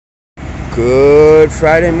Good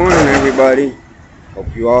Friday morning, everybody.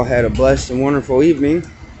 Hope you all had a blessed and wonderful evening.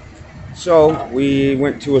 So, we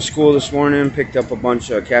went to a school this morning, picked up a bunch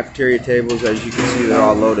of cafeteria tables. As you can see, they're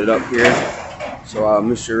all loaded up here. So,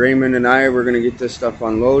 Mr. Raymond and I, we're going to get this stuff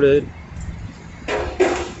unloaded.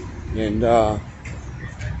 And, we're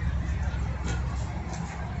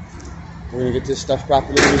going to get this stuff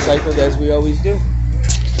properly recycled as we always do.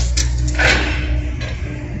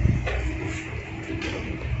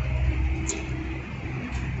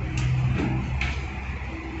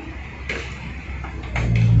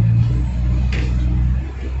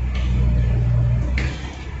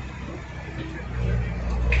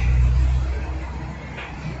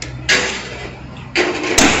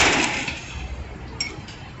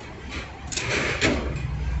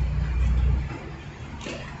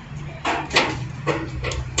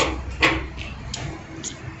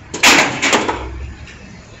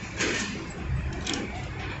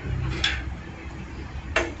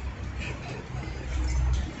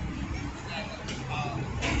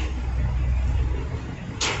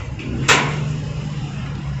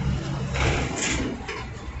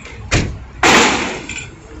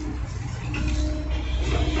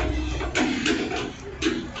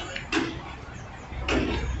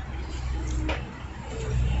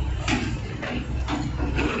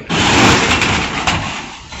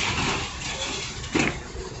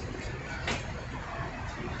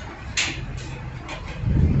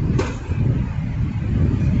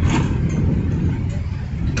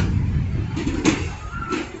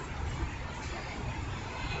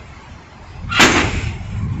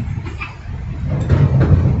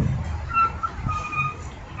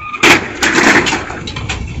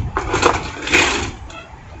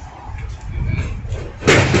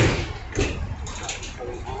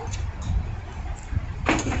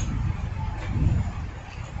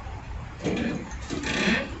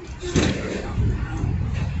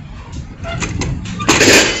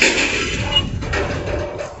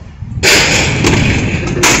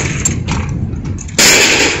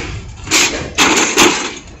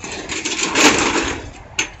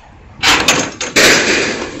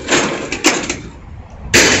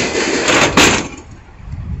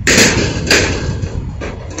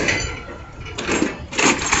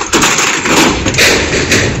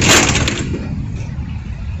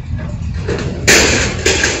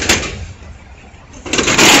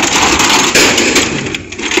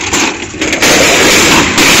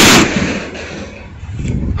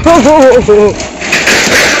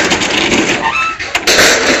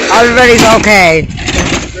 Everybody's okay.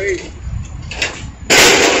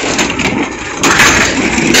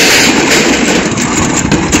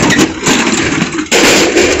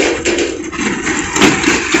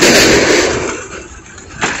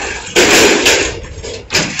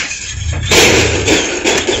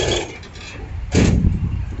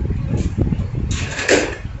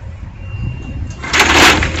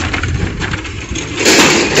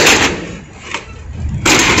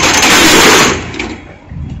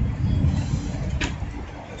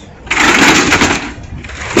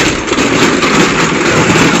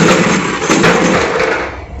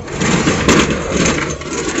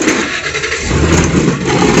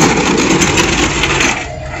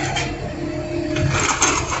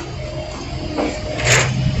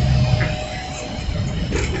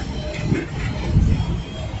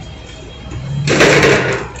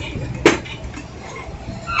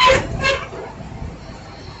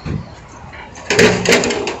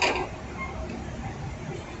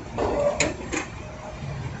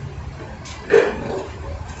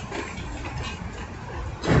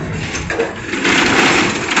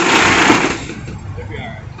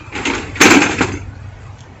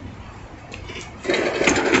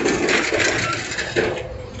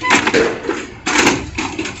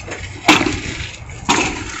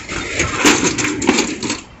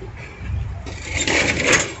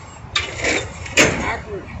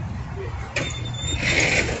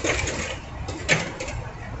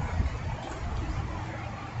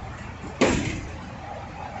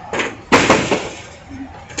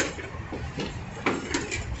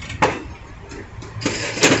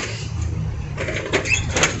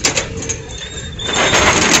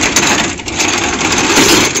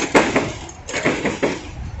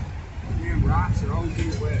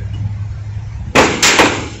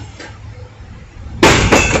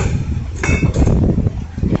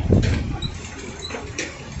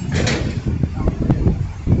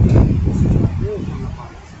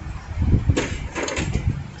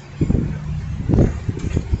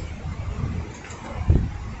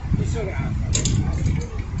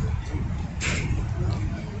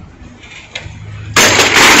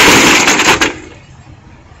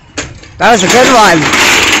 That was a good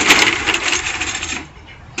one.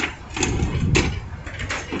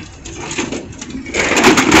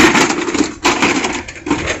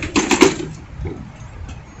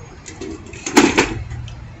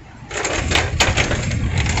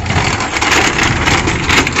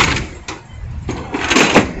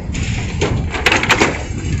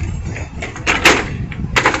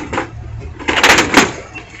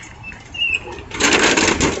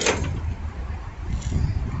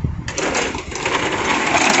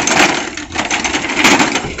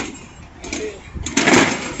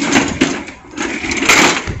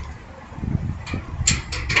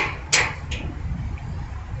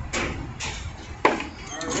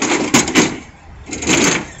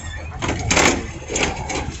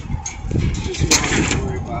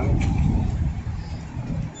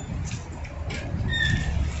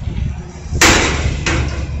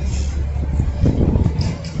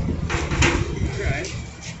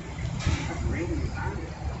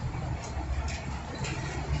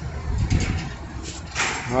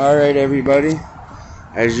 Alright everybody,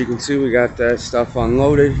 as you can see we got that stuff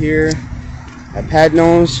unloaded here at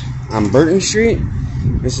Padnos on Burton Street.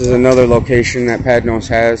 This is another location that Padnos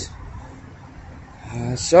has.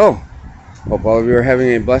 So, hope all of you are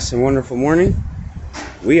having a blessed and wonderful morning.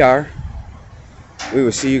 We are. We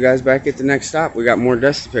will see you guys back at the next stop. We got more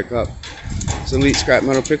dust to pick up. It's Elite Scrap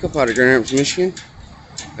Metal Pickup out of Grand Rapids, Michigan.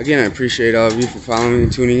 Again, I appreciate all of you for following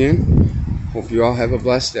and tuning in. Hope you all have a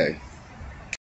blessed day.